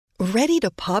Ready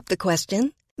to pop the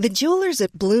question? The jewelers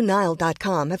at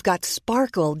BlueNile.com have got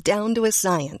sparkle down to a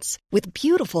science with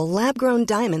beautiful lab-grown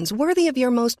diamonds worthy of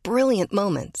your most brilliant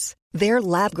moments. Their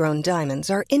lab-grown diamonds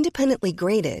are independently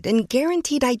graded and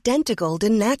guaranteed identical to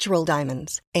natural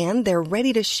diamonds, and they're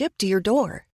ready to ship to your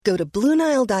door. Go to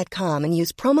BlueNile.com and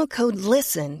use promo code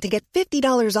LISTEN to get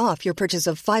 $50 off your purchase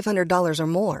of $500 or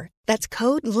more. That's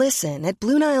code LISTEN at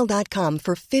BlueNile.com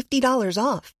for $50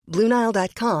 off.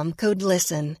 BlueNile.com, code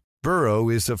LISTEN. Burrow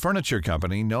is a furniture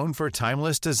company known for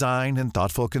timeless design and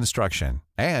thoughtful construction,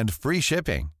 and free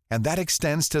shipping, and that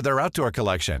extends to their outdoor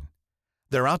collection.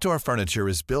 Their outdoor furniture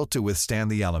is built to withstand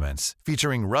the elements,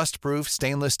 featuring rust-proof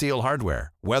stainless steel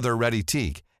hardware, weather-ready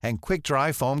teak, and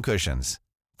quick-dry foam cushions.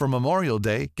 For Memorial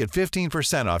Day, get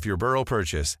 15% off your Burrow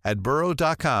purchase at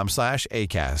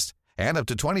burrow.com/ACAST and up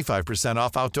to 25%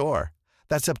 off outdoor.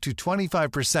 That's up to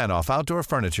 25% off outdoor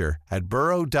furniture at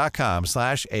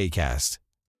burrow.com/ACAST.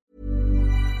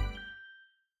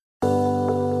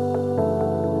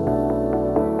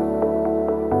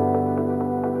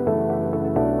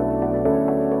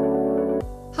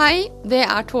 Hei, det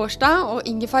torsdag, og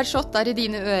Ingefær Shot I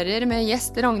dine ører med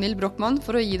gjest Ragnhild Brochmann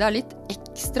for å gi deg litt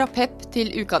ekstra pepp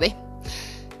til uka di.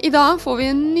 I dag får vi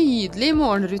en nydelig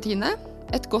morgenrutine,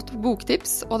 et godt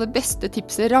boktips og det beste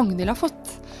tipset Ragnhild har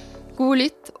fått. God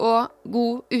lytt og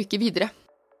god uke videre.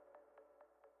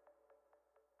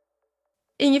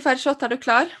 Ingefær Shot, du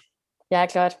klar? Jeg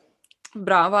klar.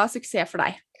 Bra, hva suksess for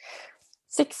deg?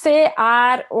 Suksess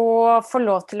å få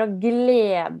lov til å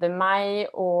glede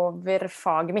meg over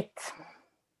faget mitt.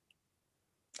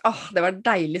 Det var et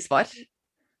deilig svar.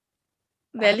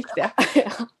 Det likte jeg.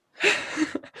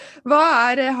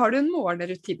 Har du en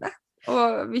morgenrutine?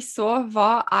 Og hvis så,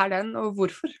 hva den, og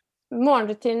hvorfor?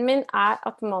 Morgenrutinen min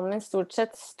at mannen min stort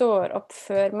sett står opp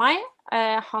før meg.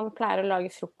 Han pleier å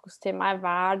lage frokost til meg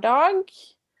hver dag.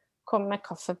 Kommer med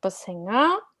kaffe på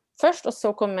senga først, og så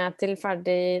kommer jeg til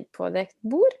ferdig pådekt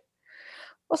bord.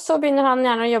 Og så begynner han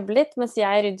gjerne å jobbe litt, mens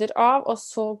jeg rydder av, og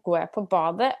så går jeg på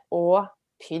badet og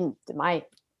pynter meg.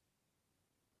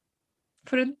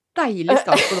 For en deilig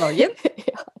start på dagen.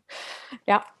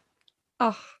 Ja.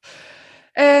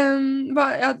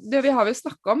 Det vi har jo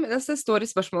snakket om, det står I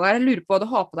spørsmålet her, jeg lurer på hva du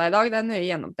har på deg I dag, det nøye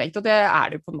gjennomtenkt, og det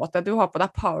det jo på en måte. Du har på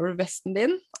deg power-vesten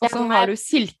din, og så har du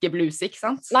silkebluse, ikke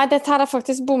sant? Nei, dette her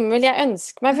faktisk bomull. Jeg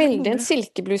ønsker meg veldig en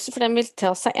silkebluse, for den vil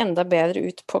ta seg enda bedre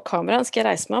ut på kamera. Nå skal jeg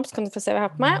reise meg opp, så kan du få se hva jeg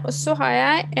har på meg. Og så har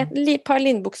jeg et par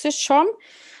linbukser som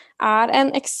en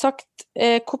eksakt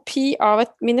kopi av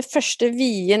mine første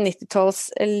vide 90-talls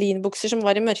linbukser som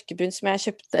var I mørkebrun, som jeg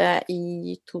kjøpte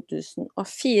I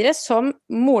 2004, som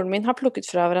moren min har plukket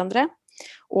fra hverandre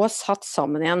og satt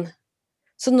sammen igjen.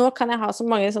 Så nå kan jeg ha så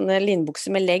mange sånne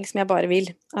linbukser med legg som jeg bare vil.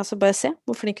 Altså bare se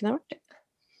hvor flink hun har vært.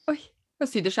 Oi, hva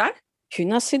syr du selv? Hun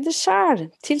har sydd det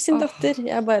selv til sin datter.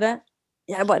 Jeg bare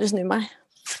snur meg.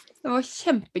 Det var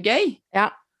kjempegøy. Ja,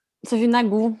 så hun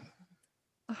god.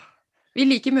 Vi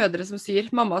liker mødre som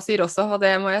syr. Mamma syr også, og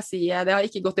det må jeg si, det har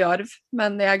ikke gått I arv,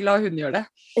 men jeg glad hun gjør det.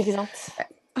 Ikke sant?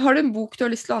 Har du en bok du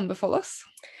har lyst til å anbefale oss?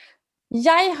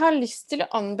 Jeg har lyst til å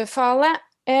anbefale...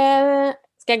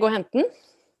 skal jeg gå og hente den?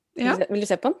 Ja. Vil du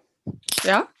se på den?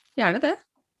 Ja, gjerne det.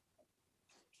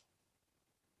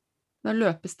 Nå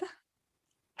løpes det.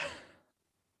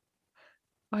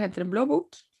 Og henter en blå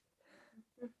bok.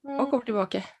 Og kommer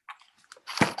tilbake.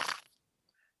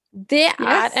 Det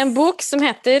en bok som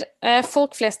heter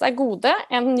Folk flest gode,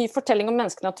 en ny fortelling om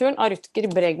menneskenaturen av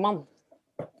Rutger Bregman.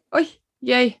 Oi,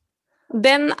 gøy.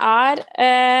 Den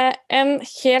en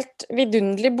helt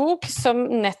vidunderlig bok som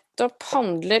nettopp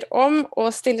handler om å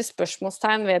stille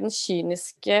spørsmålstegn ved den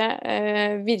kyniske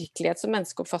virkelighets- og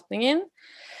menneskeoppfatningen.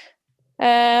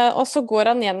 Og så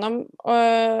går han gjennom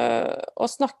og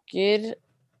snakker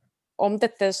om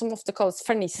dette som ofte kalles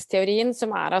fernissteorien,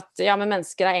 som at ja, men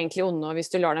mennesker egentlig onde, og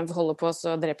hvis du lar dem holde på,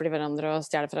 så dreper de hverandre og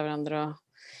stjeler fra hverandre og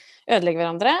ødelegger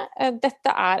hverandre. Dette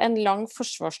en lang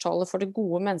forsvarstale for det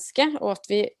gode mennesket, og at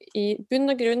vi I bunn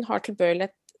og grunn har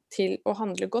tilbøyelighet til å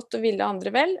handle godt og ville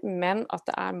andre vel, men at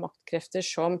det maktkrefter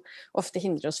som ofte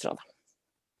hindrer oss fra det.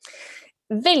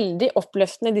 Veldig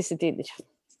oppløftende I disse tider.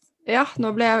 Ja, nå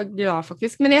ble jeg glad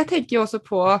faktisk. Men jeg tenker jo også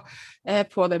på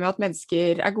det med at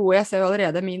mennesker gode. Jeg ser jo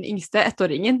allerede min yngste,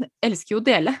 1-åringen, elsker jo å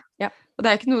dele. Ja. Og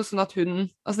det ikke noe sånn at hun...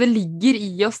 Altså det ligger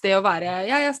I oss det å være,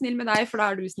 ja, jeg snill med deg, for da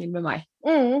du snill med meg.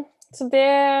 Så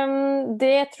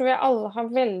det tror jeg alle har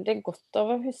veldig godt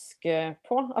av å huske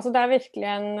på. Altså det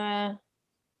virkelig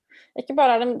ikke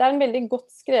bare det en veldig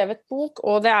godt skrevet bok,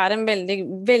 og det en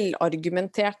veldig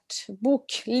velargumentert bok.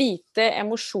 Lite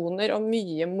emosjoner og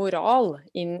mye moral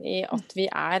inn I at vi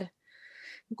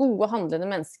gode handlende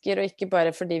mennesker, og ikke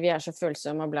bare fordi vi så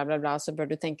følsomme og bla bla bla, så bør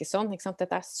du tenke sånn, ikke sant?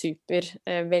 Dette super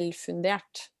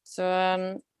velfundert. Så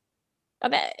ja,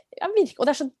 virkelig, og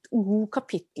det så god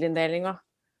kapittelinndeling også.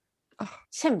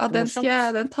 Kjempemorsomt.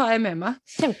 Ja, den tar jeg med meg.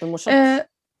 Kjempemorsomt.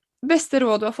 Beste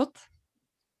råd du har fått?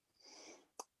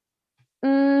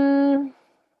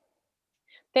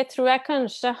 Det tror jeg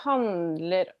kanskje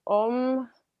handler om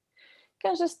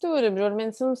kanskje storebroren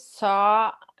min som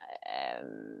sa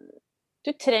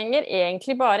du trenger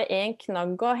egentlig bare en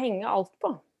knagg å henge alt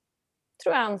på,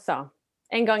 tror jeg han sa.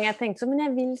 En gang jeg tenkte sånn, men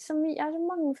jeg vil så mye, så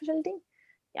mange forskjellige ting.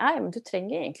 Ja, men du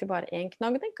trenger egentlig bare en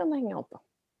knagg, den kan du henge alt på.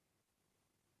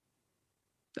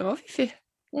 Det var fiffig.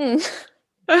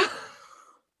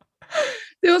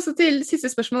 Det også til siste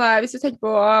spørsmål hvis du tenker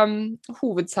på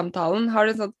hovedsamtalen, har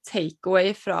du en sånn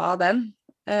takeaway fra den?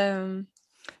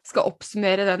 Skal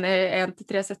oppsummere den i 1 til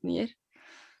 3 setninger.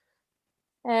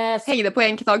 Heng det på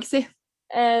en knagg, si.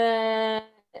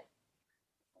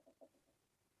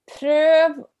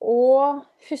 Prøv å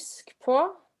huske på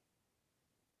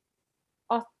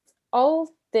at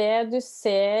alt det du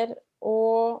ser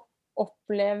og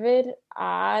opplever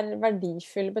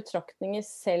verdifulle betraktninger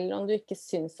selv om du ikke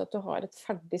synes at du har et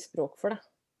ferdig språk for det.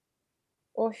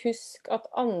 Og husk at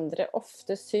andre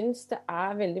ofte synes det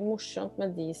veldig morsomt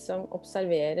med de som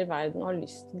observerer verden og har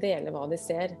lyst til å dele hva de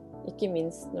ser. Ikke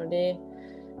minst når de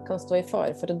kan stå i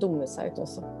fare for å dumme seg ut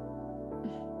også.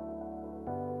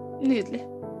 Nydelig.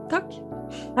 Takk.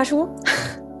 Vær så god.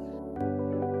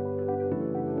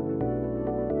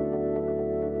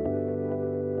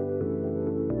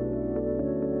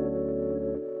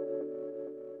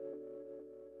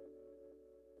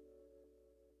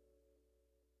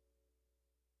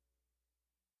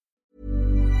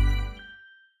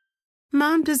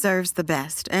 Mom deserves the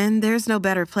best, and there's no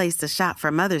better place to shop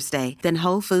for Mother's Day than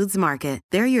Whole Foods Market.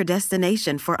 They're your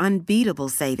destination for unbeatable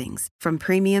savings, from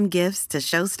premium gifts to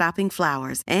show-stopping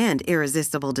flowers and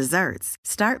irresistible desserts.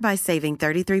 Start by saving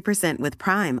 33% with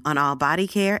Prime on all body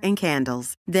care and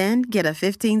candles. Then get a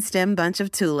 15-stem bunch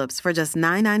of tulips for just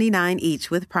 $9.99 each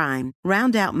with Prime.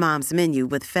 Round out Mom's menu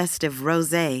with festive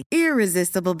rosé,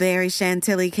 irresistible berry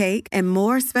chantilly cake, and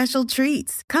more special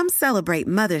treats. Come celebrate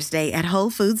Mother's Day at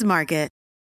Whole Foods Market.